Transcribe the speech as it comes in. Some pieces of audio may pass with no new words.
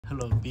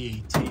Hello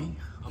BAT.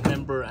 A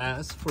member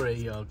asked for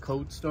a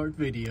code start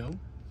video.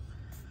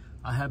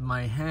 I have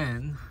my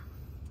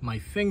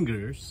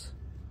fingers,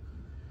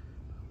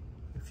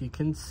 if you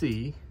can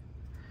see,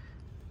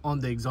 on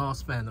the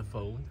exhaust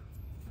manifold.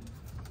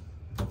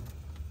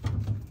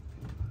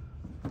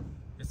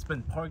 It's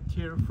been parked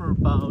here for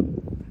about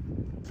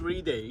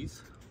 3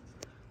 days,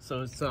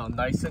 so it's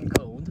nice and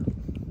cold.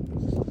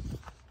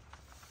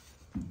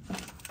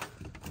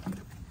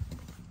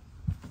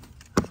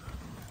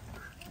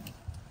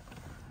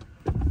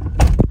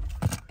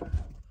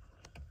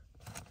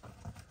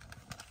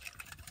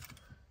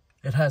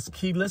 It has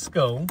keyless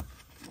go,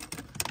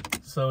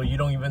 so you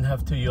don't even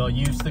have to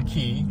use the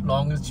key.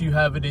 Long as you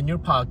have it in your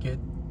pocket,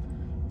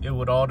 it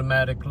would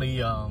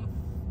automatically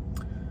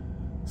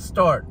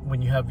start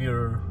when you have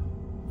your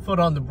foot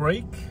on the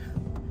brake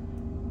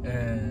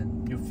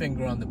and your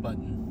finger on the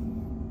button.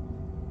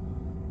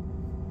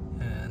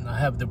 And I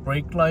have the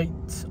brake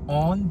light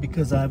on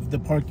because I have the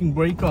parking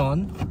brake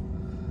on.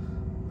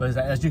 But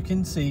as you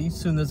can see, as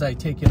soon as I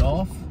take it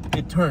off,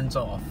 it turns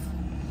off.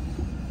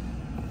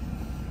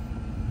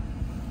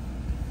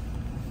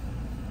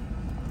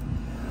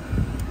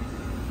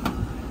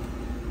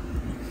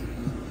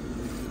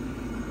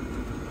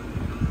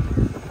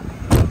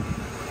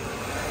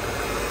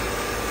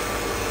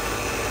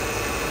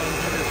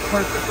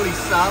 Perfectly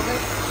solid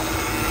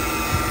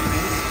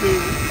and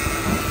smooth,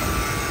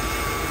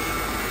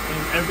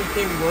 and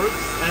everything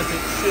works as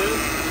it should.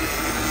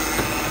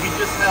 We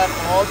just had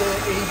all the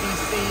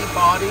ABC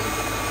body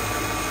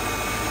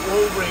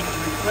O-rings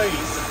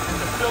replaced and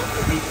the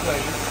filter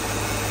replaced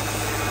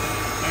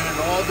and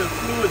all the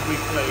fluid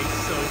replaced,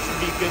 so it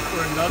should be good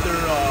for another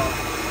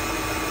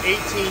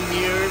 18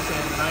 years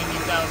and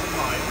 90,000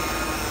 miles.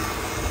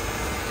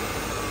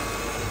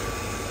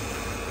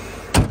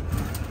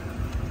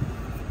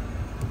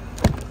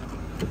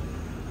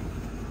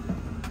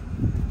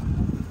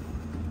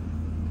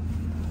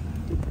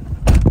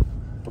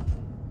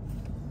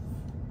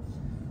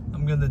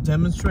 I'm going to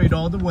demonstrate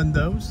all the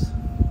windows.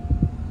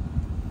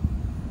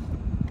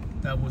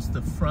 That was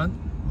the front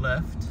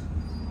left,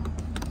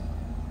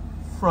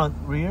 front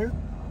rear,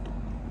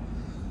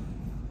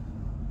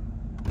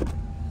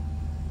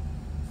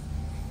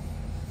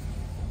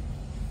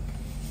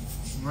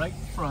 right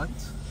front,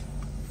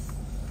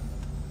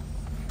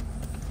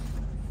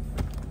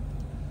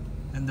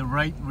 and the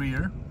right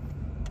rear.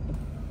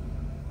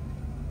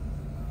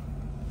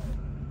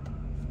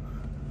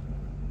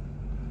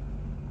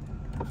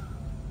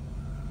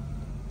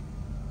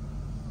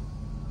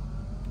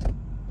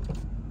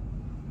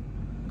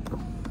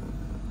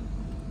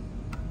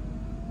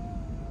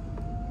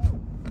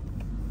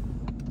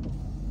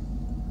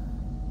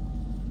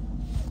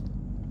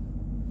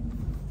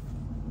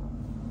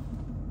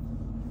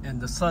 And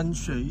the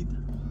sunshade.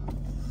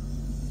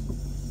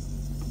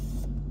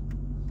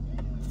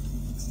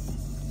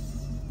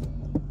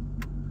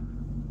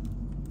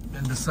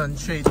 And the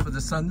sunshade for the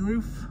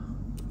sunroof.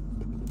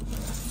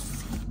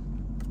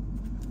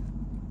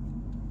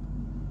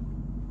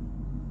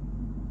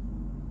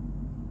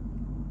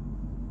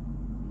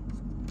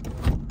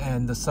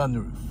 And the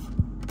sunroof.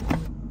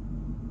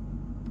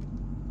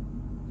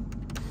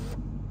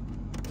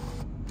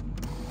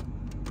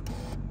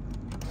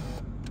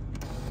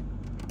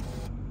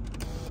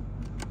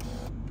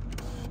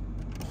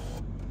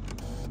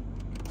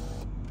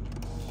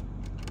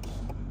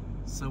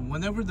 So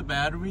whenever the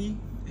battery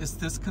is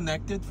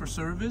disconnected for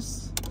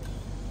service,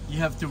 you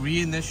have to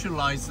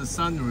reinitialize the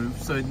sunroof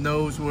so it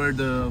knows where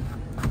the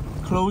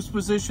closed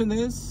position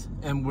is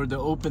and where the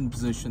open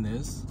position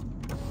is.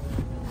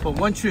 But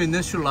once you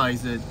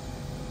initialize it,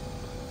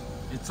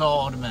 it's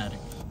all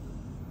automatic.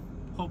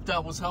 Hope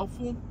that was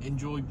helpful.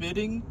 Enjoy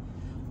bidding.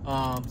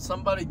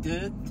 Somebody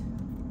did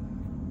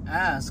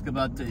ask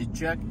about the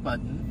eject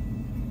button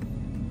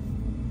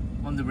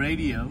on the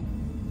radio.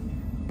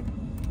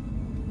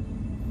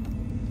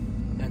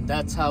 And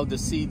that's how the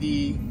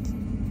CD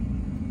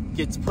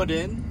gets put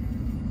in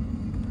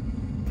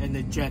and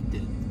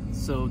ejected.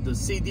 So the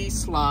CD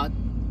slot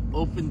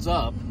opens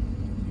up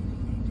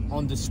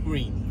on the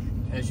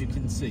screen, as you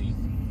can see.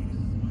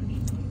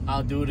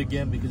 I'll do it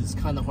again because it's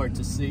kind of hard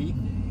to see.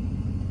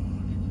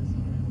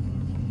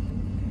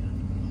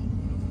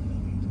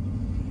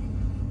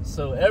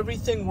 So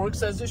everything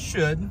works as it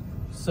should.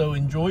 So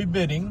enjoy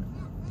bidding.